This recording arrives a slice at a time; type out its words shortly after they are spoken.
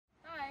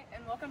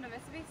welcome to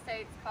Mississippi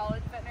State's College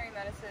of Veterinary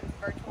Medicine's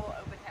virtual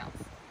open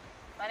house.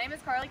 My name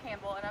is Carly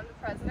Campbell and I'm the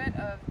president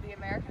of the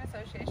American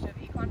Association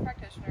of Equine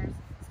Practitioners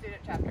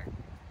student chapter.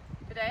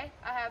 Today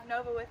I have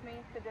Nova with me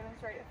to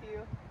demonstrate a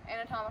few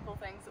anatomical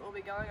things that we'll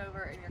be going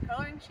over in your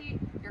coloring sheet,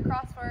 your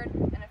crossword,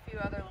 and a few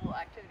other little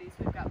activities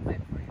we've got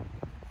planned for you.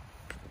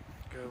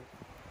 Go.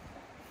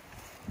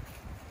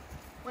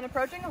 When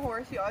approaching a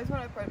horse, you always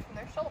want to approach from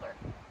their shoulder.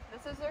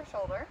 This is their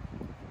shoulder,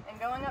 and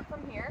going up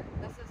from here,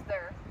 this is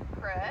their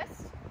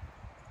crest,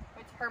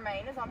 which her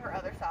mane is on her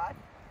other side.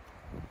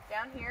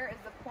 Down here is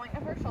the point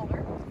of her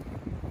shoulder.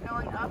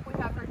 Going up, we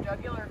have her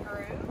jugular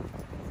groove,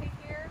 you can see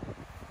here.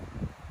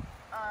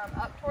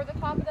 Up toward the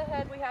top of the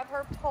head, we have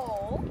her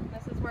poll.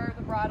 This is where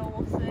the bridle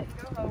will sit and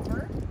go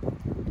over.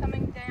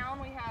 Coming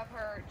down, we have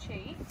her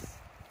cheeks.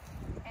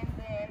 And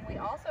then we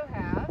also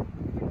have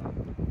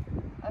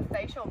a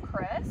facial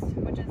crest,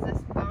 which is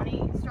this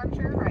bony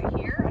structure right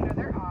here under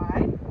their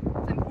eye.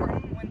 It's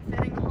important when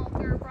fitting a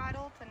halter or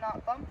bridle to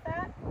not bump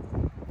that.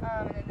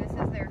 And then this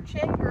is their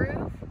chin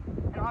groove,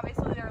 and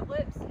obviously their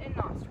lips and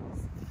nostrils.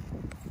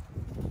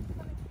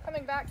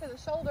 Coming back to the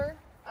shoulder,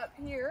 up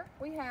here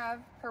we have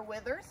her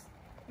withers,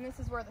 and this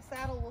is where the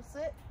saddle will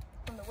sit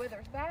from the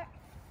withers back.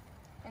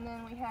 And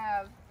then we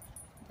have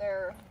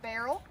their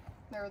barrel,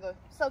 they're the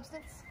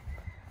substance.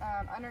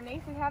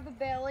 Underneath we have the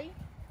belly,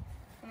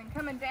 and then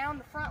coming down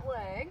the front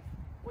leg,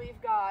 we've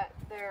got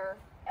their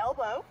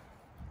elbow,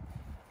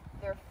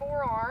 their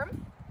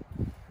forearm,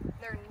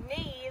 their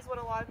knee is what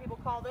a lot of people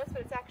call this,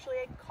 but it's actually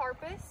a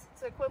carpus.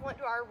 It's equivalent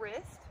to our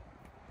wrist.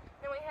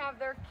 Then we have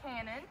their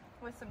cannon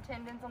with some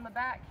tendons on the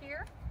back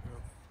here.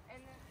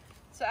 And then,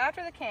 so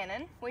after the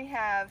cannon, we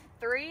have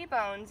 3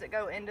 bones that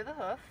go into the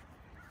hoof.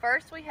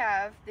 First we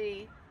have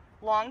the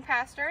long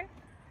pastern,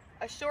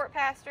 a short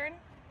pastern,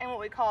 and what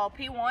we call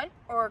P1,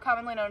 or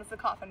commonly known as the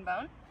coffin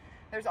bone.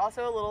 There's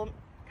also a little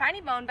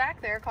tiny bone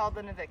back there called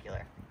the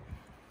navicular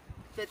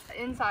that's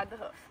inside the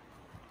hoof.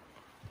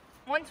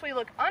 Once we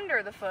look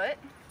under the foot,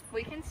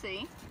 we can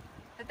see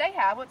that they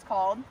have what's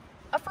called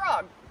a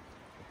frog.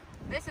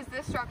 This is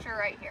this structure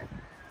right here.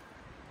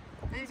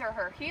 These are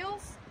her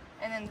heels,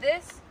 and then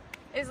this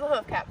is the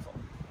hoof capsule.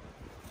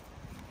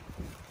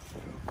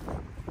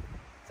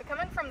 So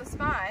coming from the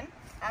spine,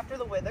 after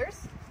the withers,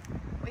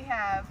 we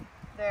have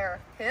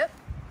their hip,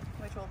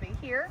 which will be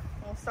here.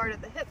 We'll start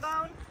at the hip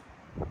bone.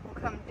 We'll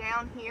come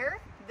down here.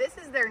 This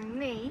is their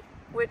knee,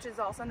 which is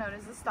also known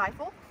as the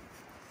stifle.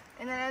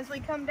 And then as we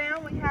come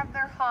down, we have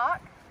their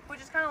hock, which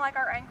is kind of like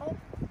our ankle.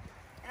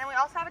 And then we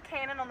also have a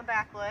cannon on the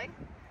back leg.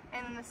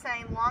 And then the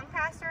same long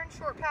pastern,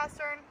 short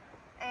pastern,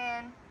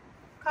 and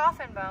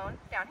coffin bone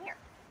down here.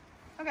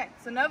 Okay,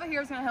 so Nova here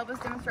is going to help us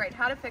demonstrate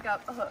how to pick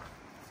up a hoof.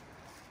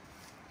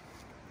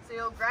 So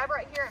you'll grab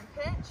right here and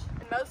pinch,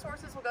 and most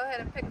horses will go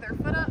ahead and pick their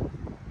foot up.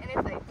 And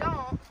if they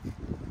don't,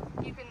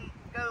 you can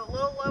go a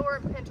little lower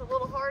and pinch a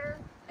little harder,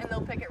 and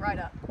they'll pick it right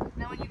up.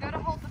 Now when you go to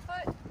hold the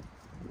foot,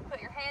 put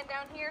your hand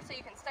down here so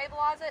you can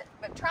stabilize it,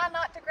 but try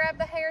not to grab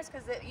the hairs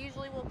because it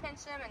usually will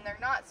pinch them and they're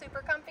not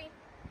super comfy.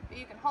 But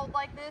you can hold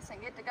like this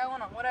and get to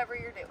going on whatever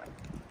you're doing.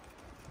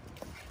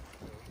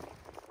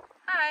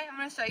 Hi, I'm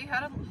going to show you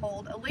how to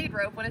hold a lead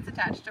rope when it's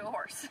attached to a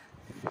horse.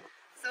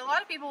 So a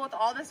lot of people with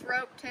all this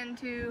rope tend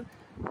to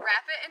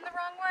wrap it in the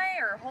wrong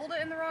way or hold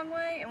it in the wrong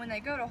way, and when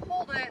they go to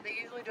hold it, they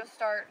usually just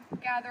start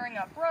gathering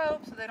up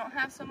rope so they don't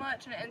have so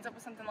much, and it ends up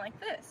with something like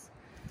this.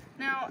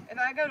 Now, if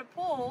I go to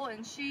pull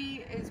and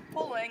she is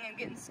pulling and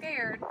getting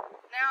scared,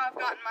 now I've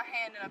gotten my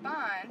hand in a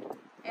bind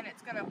and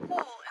it's going to pull,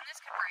 and this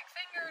can break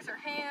fingers or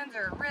hands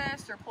or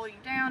wrists or pull you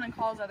down and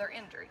cause other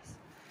injuries.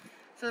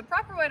 So the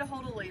proper way to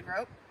hold a lead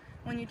rope,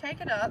 when you take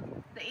it up,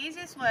 the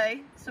easiest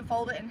way is to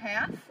fold it in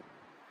half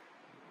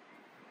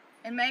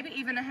and maybe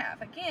even a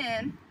half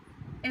again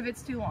if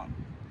it's too long.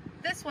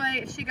 This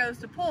way, if she goes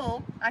to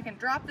pull, I can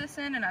drop this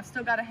in and I've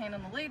still got a hand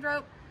on the lead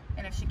rope.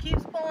 And if she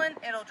keeps pulling,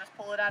 it'll just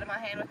pull it out of my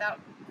hand without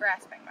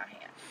grasping my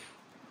hand.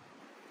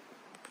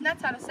 And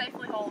that's how to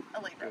safely hold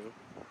a lead rope.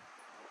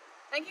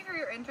 Thank you for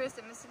your interest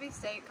in Mississippi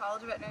State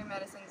College of Veterinary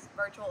Medicine's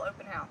virtual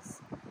open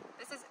house.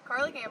 This is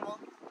Carly Campbell,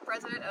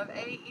 president of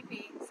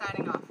AAEP,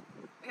 signing off.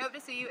 We hope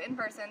to see you in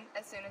person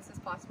as soon as is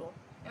possible.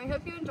 And we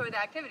hope you enjoy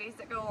the activities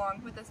that go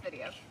along with this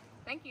video.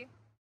 Thank you.